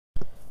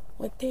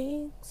when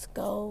things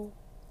go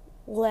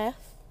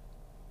left,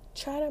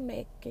 try to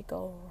make it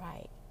go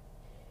right.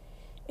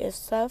 If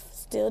stuff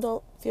still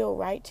don't feel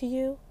right to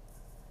you,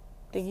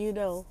 then you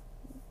know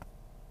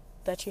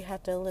that you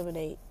have to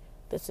eliminate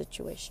the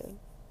situation.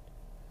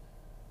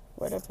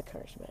 Word of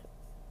encouragement.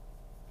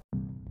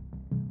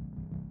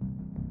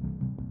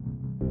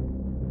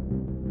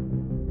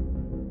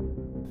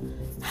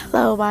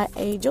 Hello, my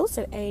angels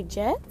and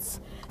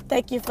angels.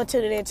 Thank you for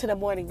tuning in to the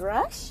Morning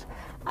Rush.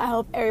 I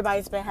hope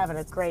everybody's been having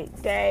a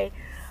great day.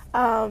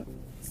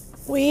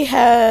 We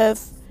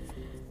have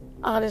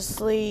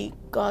honestly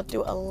gone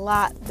through a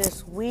lot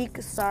this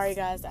week. Sorry,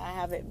 guys, I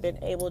haven't been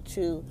able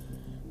to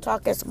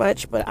talk as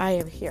much, but I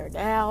am here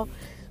now.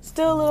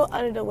 Still a little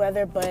under the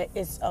weather, but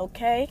it's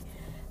okay.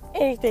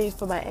 Anything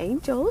for my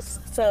angels.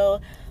 So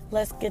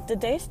let's get the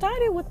day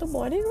started with the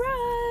Morning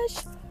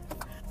Rush.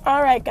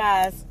 All right,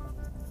 guys.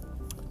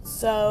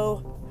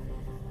 So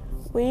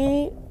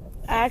we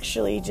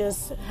actually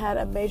just had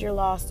a major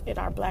loss in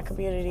our black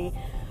community.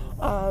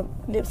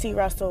 Nipsey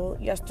Russell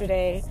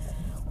yesterday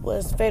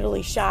was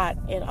fatally shot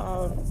in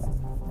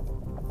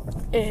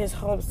his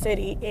home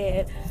city,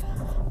 and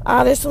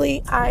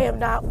honestly, I am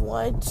not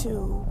one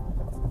to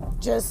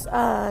just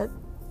throw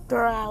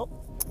out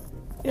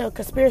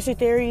conspiracy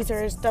theories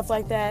or stuff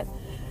like that.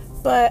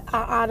 But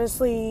I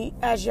honestly,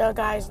 as you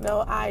guys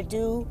know, I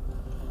do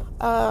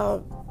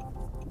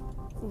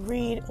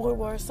read or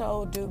more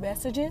so do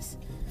messages,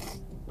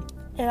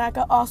 and I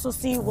can also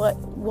see what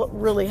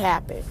really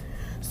happened.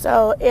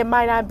 So it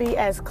might not be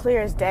as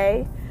clear as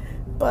day,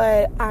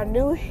 but I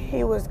knew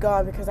he was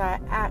gone because I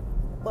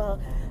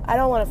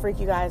don't want to freak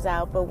you guys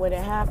out, but when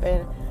it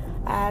happened,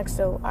 I asked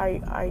him, are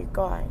you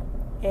gone?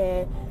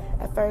 And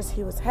at first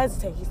he was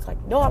hesitating. He's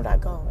like, no, I'm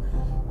not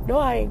gone. No,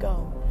 I ain't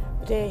gone.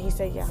 But then he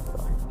said, yeah, I'm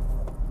gone.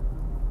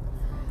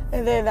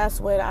 And then that's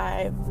when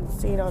I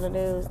seen on the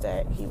news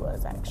that he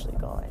was actually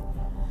gone.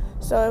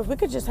 So if we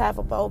could just have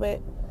a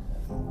moment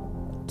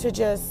to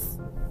just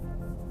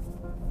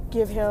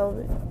give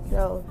him,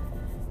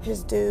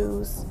 his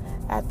dues.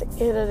 At the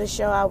end of the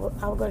show,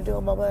 I'm going to do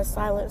a moment of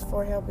silence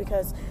for him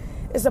because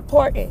it's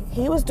important.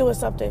 He was doing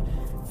something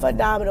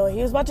phenomenal.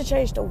 He was about to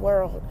change the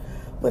world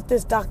with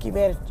this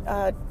documentary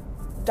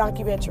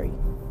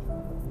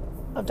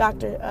of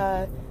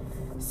Dr.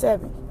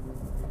 Sebi.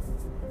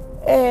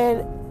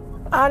 And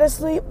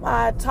honestly,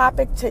 my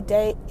topic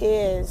today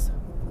is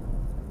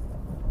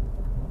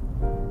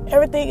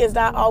everything is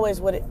not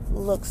always what it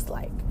looks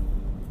like.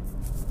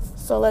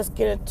 So let's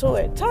get into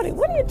it. Tony,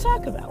 what are you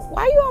talking about?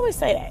 Why you always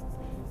say that?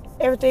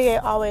 Everything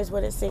ain't always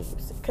what it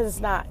seems, because it's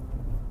not.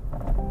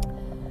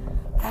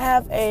 I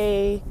have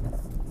a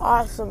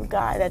awesome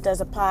guy that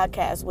does a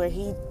podcast where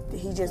he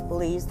just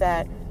believes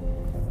that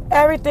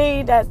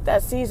everything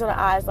that sees on the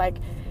eyes, like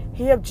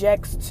he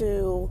objects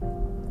to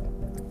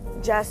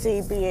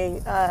Jesse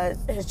being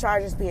his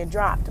charges being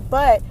dropped.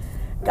 But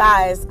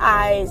guys,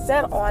 I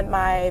said on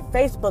my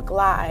Facebook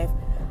Live,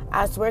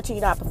 I swear to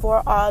you not,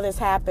 before all this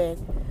happened,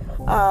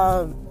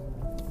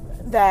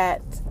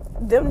 that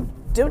them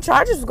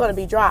charges was going to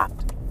be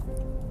dropped.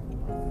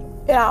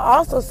 And I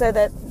also said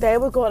that they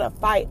were going to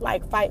fight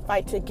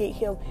to get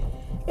him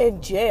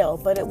in jail,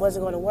 but it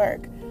wasn't going to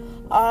work.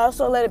 I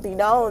also let it be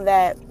known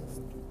that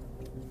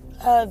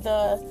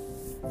the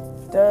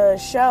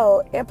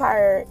show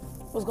Empire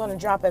was going to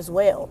drop as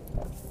well.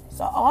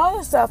 So all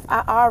the stuff,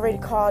 I already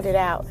called it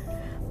out.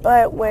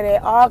 But when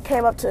it all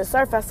came up to the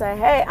surface, I said,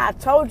 hey, I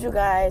told you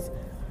guys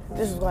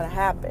this was going to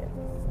happen.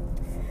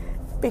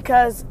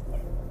 Because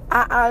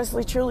I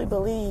honestly, truly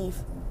believe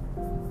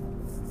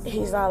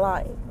he's not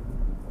lying.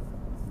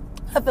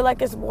 I feel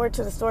like it's more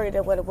to the story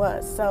than what it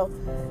was. So,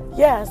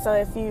 yeah, so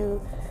if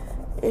you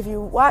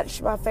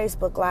watch my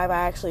Facebook Live,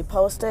 I actually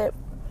posted.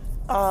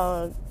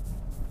 A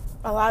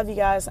lot of you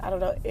guys, I don't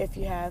know if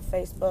you have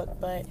Facebook,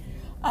 but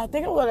I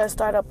think I'm going to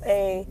start up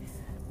a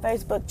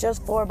Facebook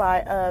just for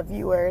my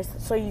viewers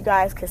so you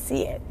guys can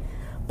see it.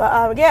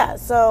 But, yeah,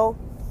 so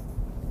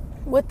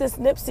with this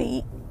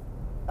Nipsey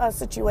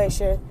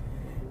situation,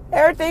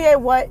 everything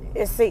ain't what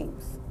it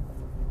seems.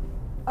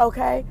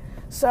 Okay?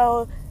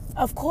 So,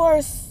 of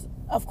course,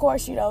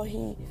 he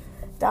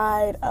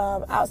died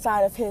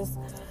outside of his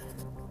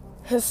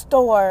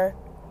store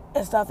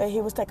and stuff, and he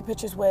was taking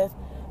pictures with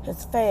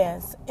his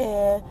fans,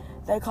 and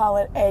they call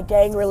it a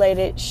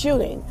gang-related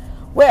shooting.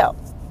 Well,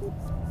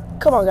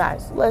 come on,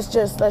 guys. Let's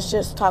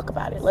just talk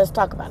about it. Let's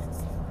talk about it.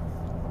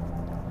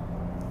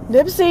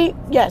 Nipsey,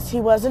 yes,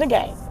 he was in a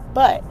gang,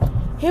 but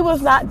he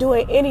was not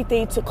doing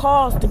anything to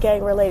cause the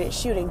gang-related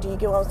shooting. Do you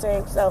get what I'm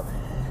saying? So,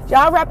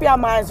 y'all wrap your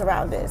minds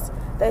around this.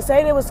 They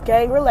say it was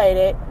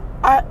gang-related.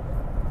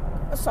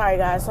 Sorry,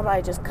 guys.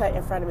 Somebody just cut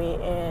in front of me,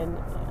 and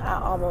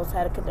I almost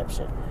had a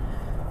conniption.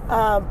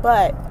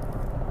 But,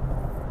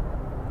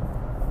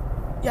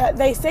 yeah,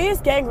 they say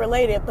it's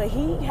gang-related, but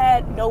he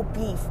had no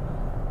beef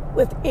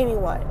with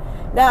anyone.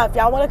 Now, if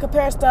y'all want to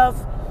compare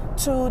stuff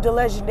to the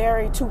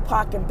legendary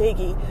Tupac and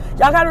Biggie,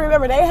 y'all got to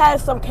remember they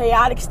had some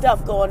chaotic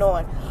stuff going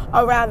on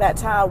around that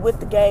time with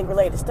the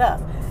gang-related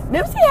stuff.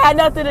 Nipsey had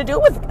nothing to do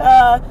with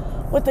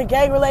with a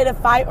gang-related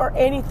fight or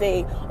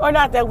anything, or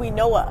not that we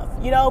know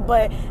of,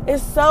 but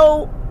it's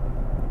so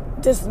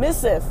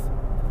dismissive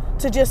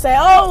to just say,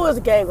 oh, it was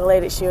a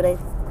gang-related shooting.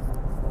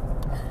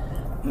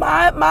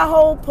 My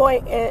whole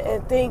point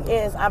and thing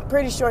is, I'm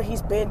pretty sure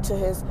he's been to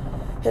his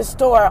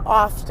store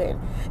often.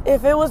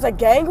 If it was a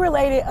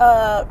gang-related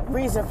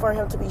reason for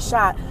him to be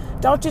shot,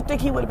 don't you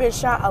think he would have been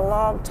shot a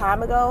long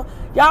time ago?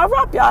 Y'all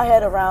wrap y'all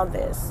head around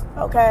this,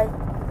 okay?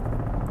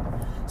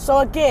 So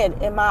again,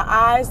 in my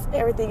eyes,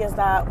 everything is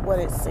not what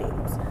it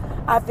seems.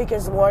 I think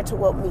it's more to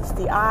what meets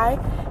the eye.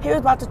 He was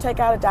about to take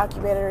out a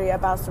documentary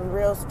about some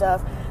real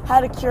stuff, how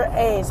to cure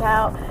AIDS,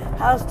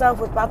 how stuff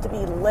was about to be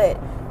lit.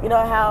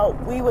 How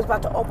we was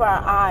about to open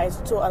our eyes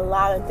to a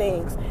lot of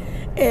things.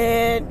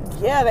 And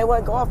yeah, they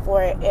weren't going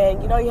for it.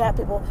 And you have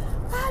people,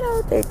 I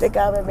don't think the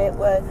government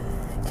would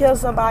kill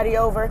somebody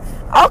over.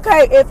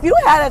 Okay, if you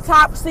had a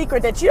top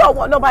secret that you don't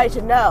want nobody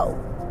to know,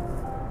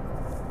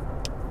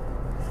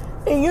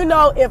 and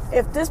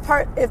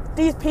if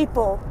these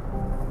people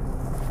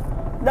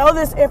know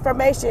this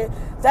information,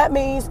 that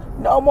means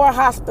no more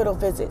hospital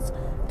visits.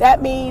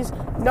 That means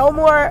no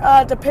more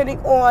depending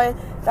on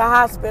the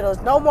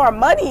hospitals, no more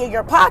money in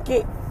your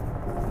pocket.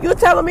 You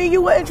telling me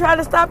you wouldn't try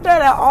to stop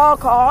that at all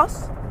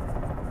costs?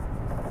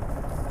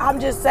 I'm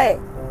just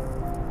saying.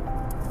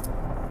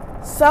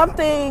 Some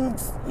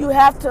things you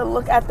have to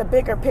look at the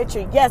bigger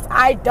picture. Yes,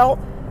 I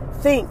don't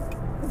think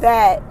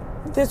that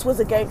this was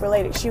a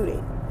gang-related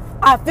shooting.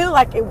 I feel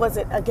like it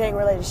wasn't a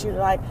gang-related shooting.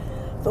 Like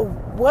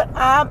what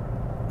I'm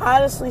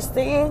honestly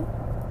seeing,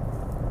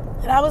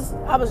 and I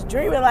was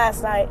dreaming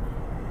last night,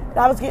 and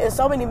I was getting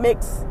so many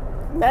mixed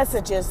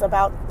messages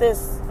about this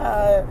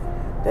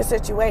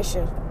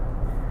situation,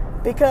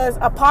 because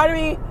a part of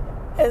me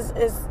is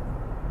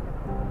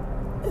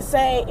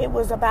saying it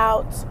was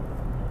about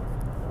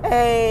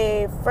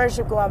a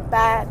friendship going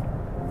bad.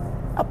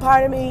 A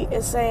part of me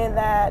is saying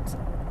that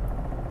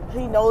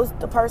he knows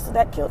the person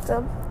that killed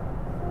him.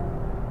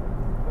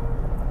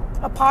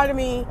 A part of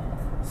me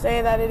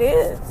saying that it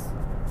is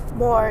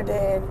more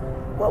than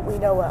what we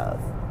know of,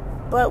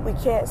 but we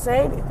can't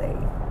say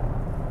anything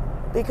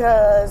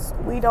because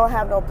we don't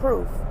have no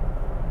proof,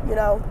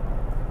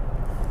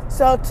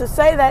 So to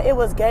say that it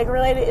was gang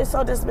related is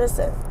so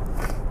dismissive.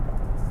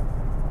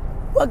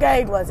 What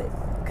gang was it?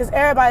 Because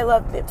everybody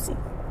loved Nipsey.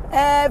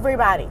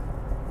 Everybody.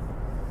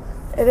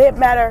 It didn't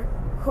matter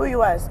who he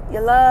was.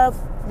 You love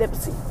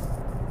Nipsey.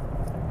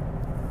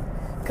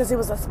 Because he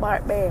was a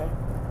smart man.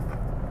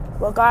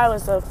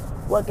 Regardless of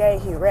what gang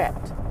he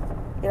repped.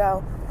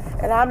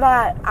 And I'm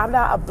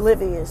not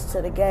oblivious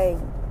to the gang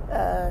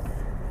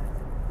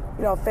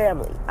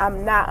family.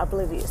 I'm not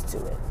oblivious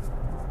to it.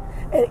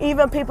 And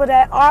even people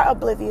that are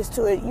oblivious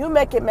to it, you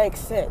make it make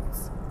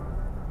sense.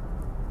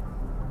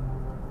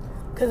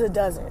 Because it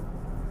doesn't.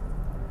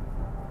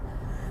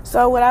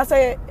 So when I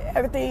say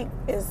everything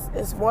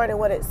is more than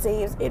what it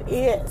seems, it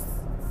is.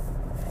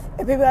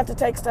 And people have to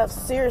take stuff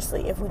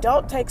seriously. If we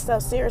don't take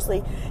stuff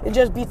seriously and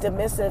just be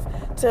dismissive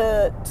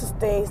to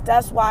things,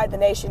 that's why the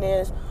nation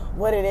is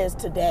what it is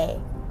today.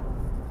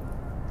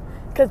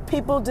 Because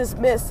people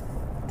dismiss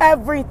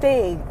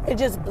everything and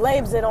just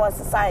blames it on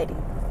society.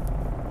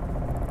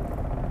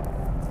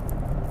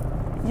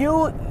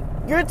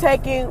 You're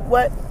taking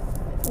what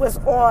was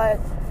on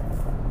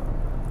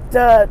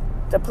the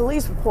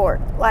police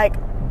report. Like,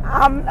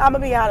 I'm gonna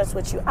be honest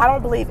with you. I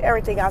don't believe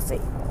everything I see.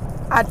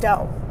 I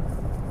don't.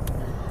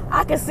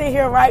 I can sit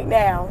here right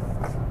now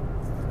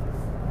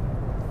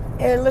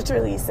and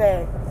literally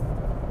say,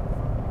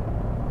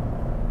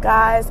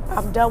 guys,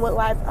 I'm done with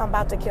life. I'm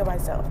about to kill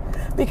myself.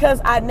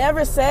 Because I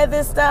never said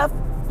this stuff,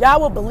 y'all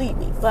will believe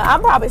me. But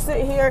I'm probably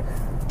sitting here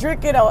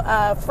drinking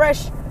a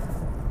fresh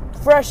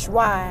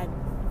wine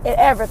and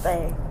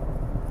everything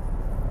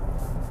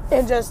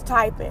and just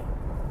typing.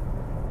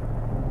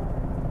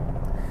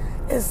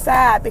 It's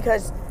sad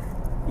because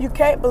you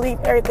can't believe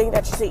everything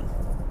that you see.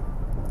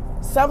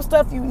 Some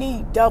stuff you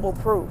need double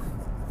proof.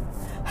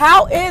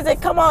 How is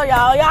it? Come on,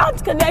 y'all. Y'all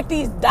connect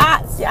these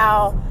dots,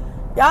 y'all.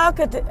 Y'all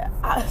could...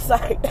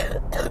 sorry.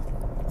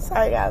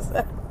 Sorry, guys.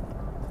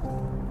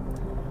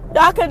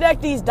 Y'all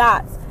connect these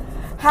dots.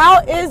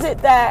 How is it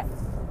that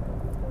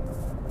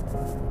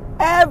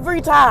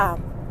every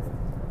time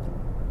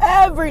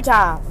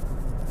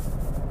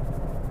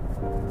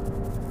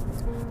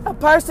a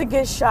person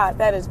gets shot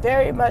that is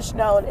very much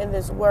known in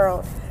this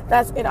world,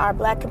 that's in our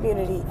black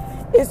community,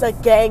 is a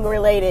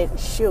gang-related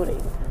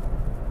shooting?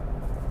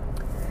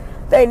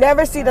 They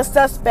never see the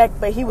suspect,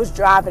 but he was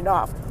driving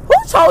off. Who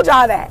told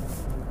y'all that?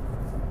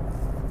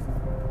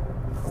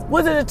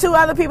 Was it the two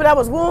other people that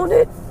was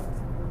wounded?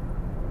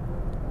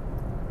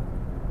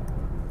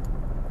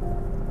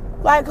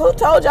 Like, who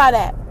told y'all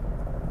that?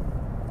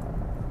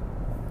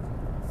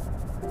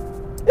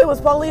 It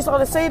was police on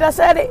the scene that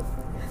said it.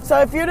 So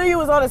if you knew you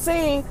was on the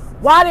scene,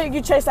 why didn't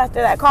you chase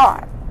after that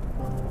car?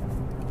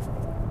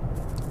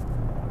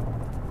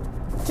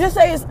 Just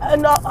say it's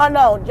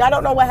unknown. Y'all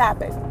don't know what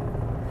happened.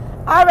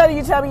 I'd rather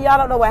you tell me y'all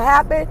don't know what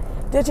happened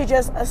than you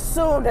just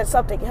assume that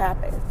something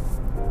happened.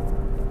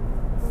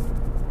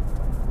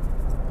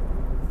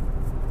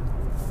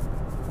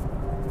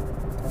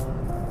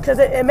 Because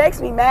it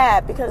makes me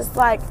mad, because it's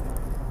like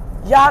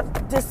y'all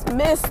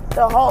dismiss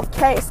the whole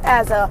case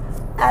as a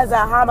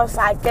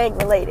homicide gang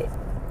related.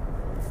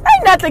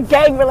 Ain't nothing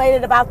gang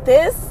related about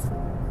this.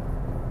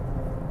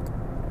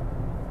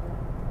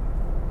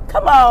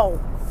 Come on.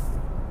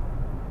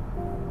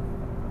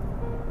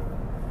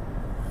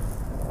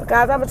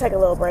 Guys, I'm gonna take a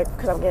little break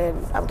because I'm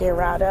getting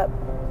riled up.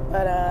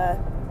 But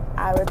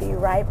I will be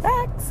right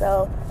back.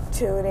 So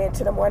tune in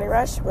to the Morning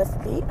Rush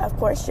with me, of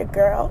course, your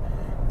girl,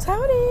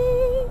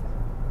 Tony.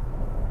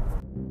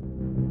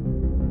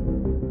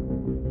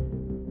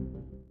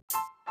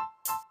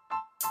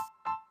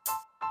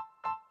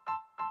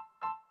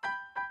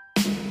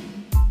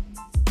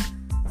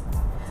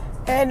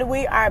 And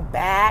we are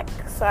back.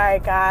 Sorry,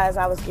 guys,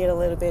 I was getting a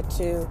little bit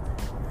too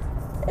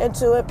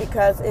into it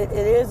because it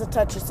is a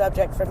touchy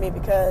subject for me,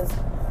 because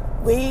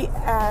we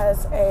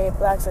as a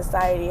black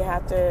society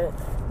have to,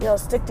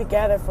 stick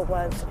together for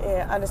once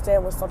and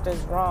understand when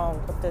something's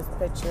wrong with this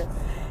picture.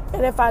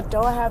 And if I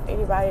don't have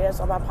anybody that's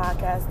on my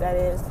podcast that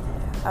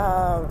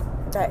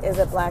is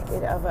a black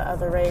and of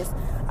another race,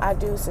 I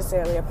do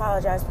sincerely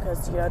apologize,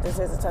 because this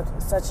is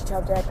such a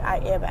subject. I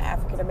am an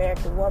African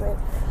American woman,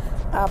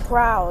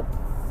 proud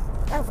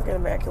African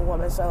American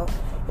woman. So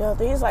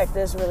things like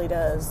this really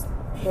does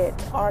hit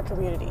our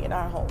community and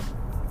our home.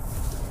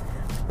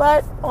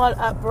 But on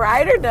a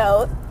brighter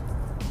note,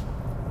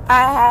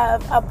 I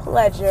have a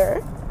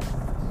pleasure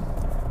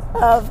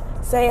of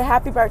saying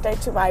happy birthday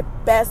to my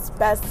best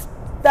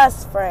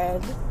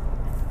friend,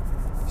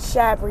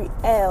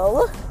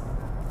 Shabrielle.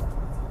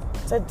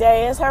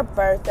 Today is her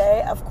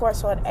birthday, of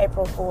course, on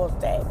April Fool's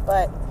Day,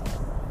 but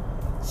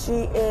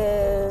she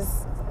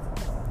is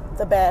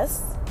the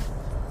best.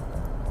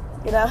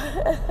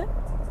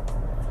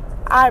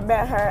 I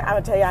met her, I'm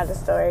going to tell y'all the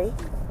story.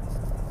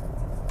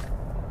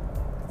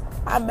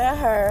 I met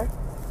her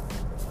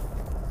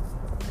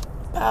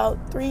about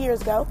 3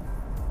 years ago.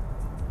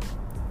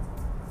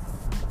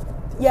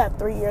 Yeah,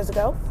 3 years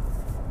ago.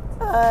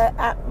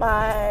 At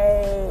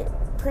my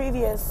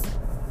previous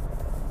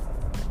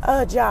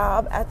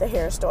job at the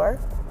hair store.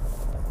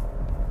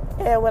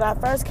 And when I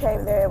first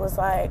came there, it was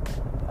like,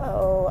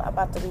 oh, I'm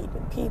about to meet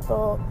new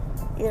people,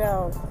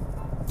 And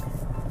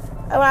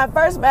when I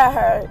first met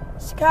her,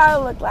 she kind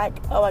of looked like,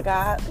 oh my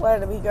God, one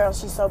of the mean girls.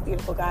 She's so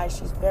beautiful, guys.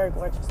 She's very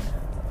gorgeous.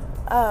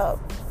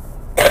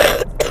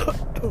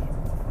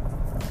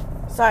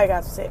 Sorry, I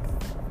got sick.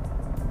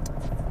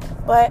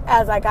 But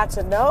as I got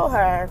to know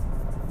her,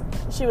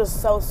 she was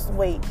so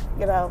sweet,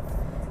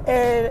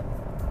 and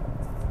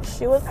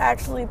she was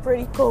actually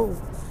pretty cool.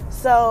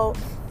 So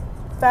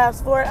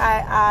fast forward,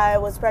 I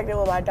was pregnant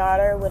with my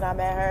daughter when I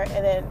met her,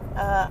 and then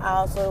I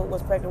also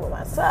was pregnant with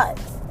my son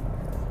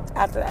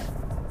after that.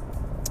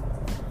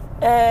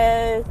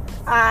 And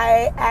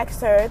I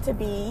asked her to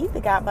be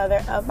the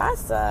godmother of my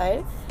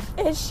son,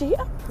 and she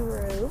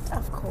approved,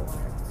 of course.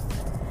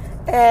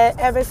 And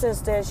ever since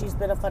then, she's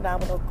been a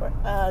phenomenal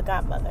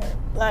godmother.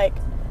 Like,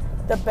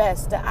 the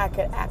best that I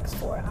could ask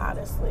for,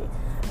 honestly.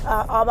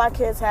 All my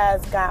kids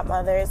has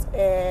godmothers,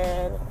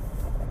 and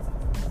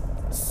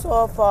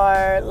so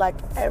far, like,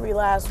 every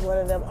last one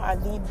of them are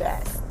the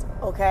best,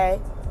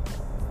 okay?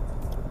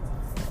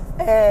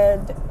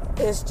 And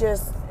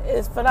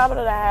it's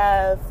phenomenal to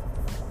have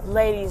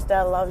ladies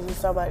that love you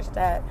so much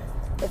that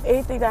if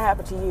anything that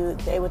happened to you,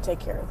 they would take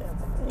care of them.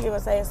 You know what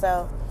I'm saying?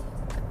 So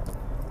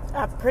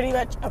I pretty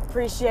much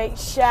appreciate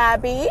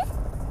Shabby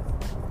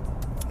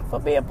for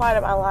being part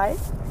of my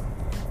life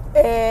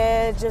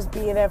and just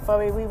being there for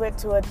me. We went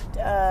to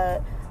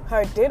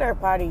her dinner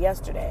party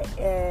yesterday,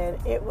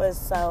 and it was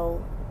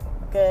so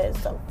good,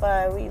 so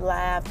fun. We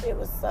laughed. It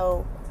was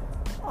so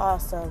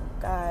awesome,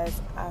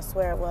 guys. I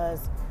swear it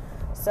was.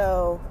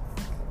 So,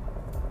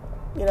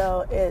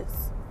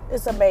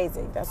 it's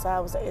amazing. That's why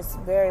I was. It's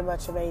very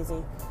much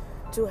amazing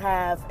to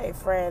have a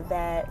friend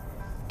that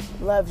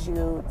loves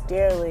you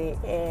dearly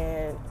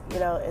and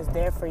is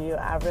there for you.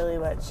 I really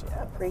much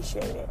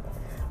appreciate it.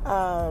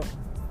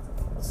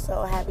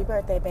 So happy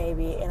birthday,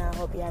 baby, and I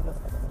hope you have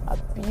a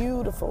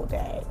beautiful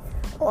day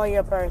on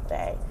your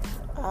birthday.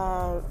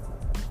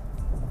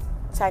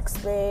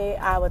 Text me.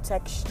 I will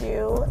text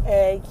you,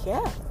 and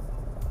yeah.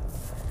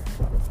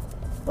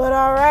 But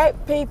all right,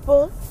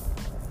 people.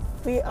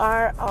 We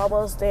are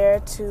almost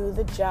there to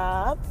the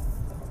job,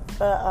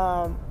 but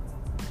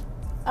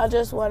I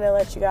just want to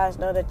let you guys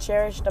know to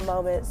cherish the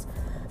moments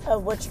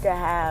of what you can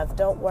have.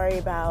 Don't worry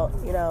about,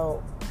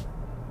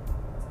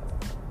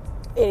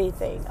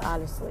 anything,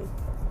 honestly.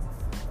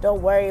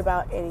 Don't worry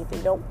about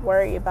anything. Don't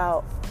worry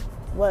about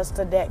what's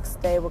the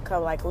next day will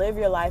come. Like, live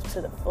your life to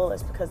the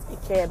fullest, because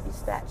it can be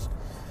snatched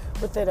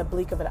within a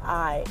blink of an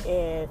eye.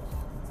 And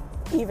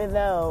even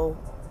though,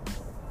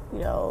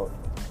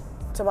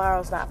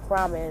 tomorrow's not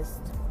promised,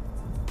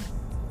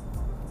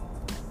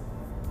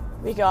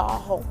 we can all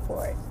hope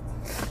for it.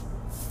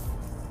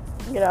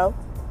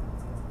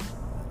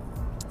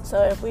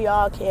 So if we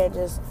all can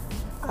just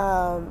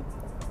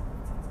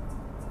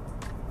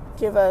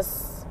give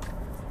us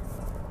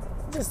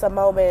just a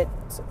moment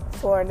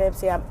for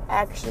Nipsey. I'm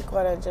actually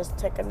going to just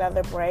take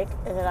another break,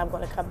 and then I'm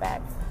going to come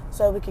back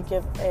so we could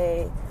give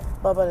a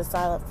moment of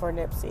silence for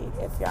Nipsey,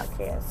 if y'all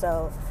can.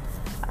 So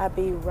I'll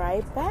be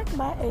right back,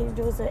 my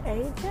angels and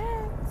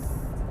angels.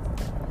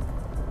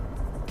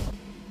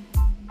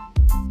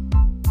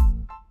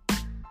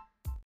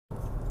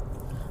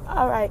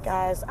 All right,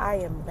 guys, I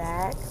am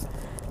back.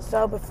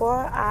 So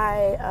before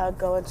I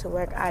go into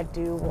work, I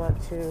do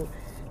want to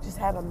just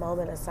have a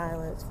moment of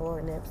silence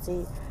for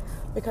Nipsey,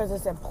 because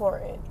it's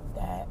important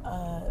that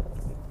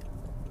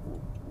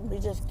we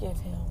just give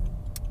him,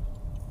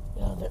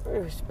 the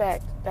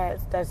respect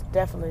that's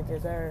definitely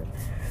deserved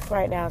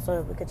right now.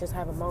 So if we could just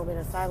have a moment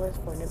of silence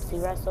for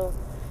Nipsey Russell,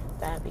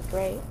 that'd be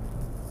great.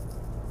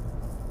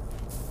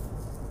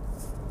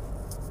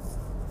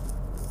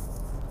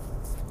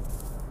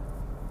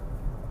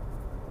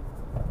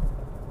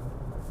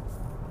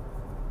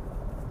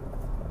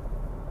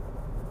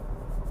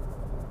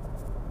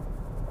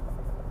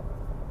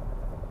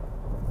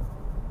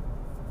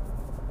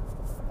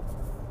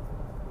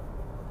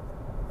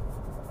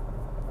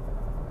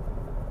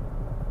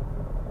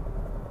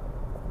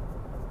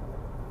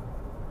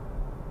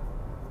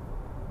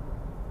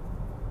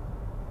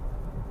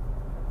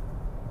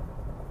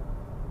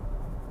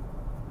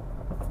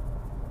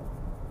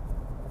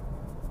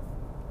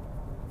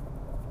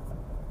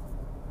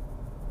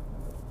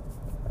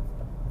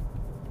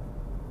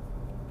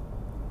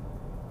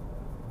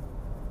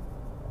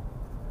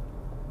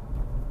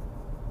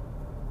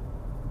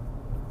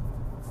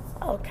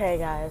 Okay,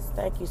 guys,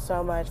 thank you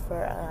so much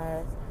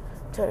for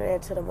tuning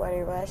into the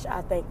Morning Rush.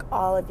 I thank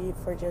all of you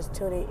for just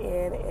tuning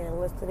in and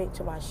listening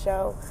to my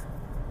show.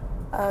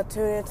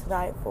 Tune in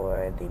tonight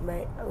for the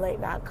late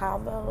night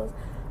combos.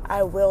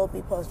 I will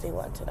be posting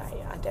one tonight.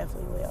 I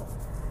definitely will.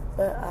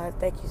 But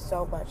thank you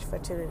so much for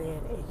tuning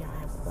in, and y'all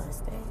have a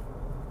blessed day.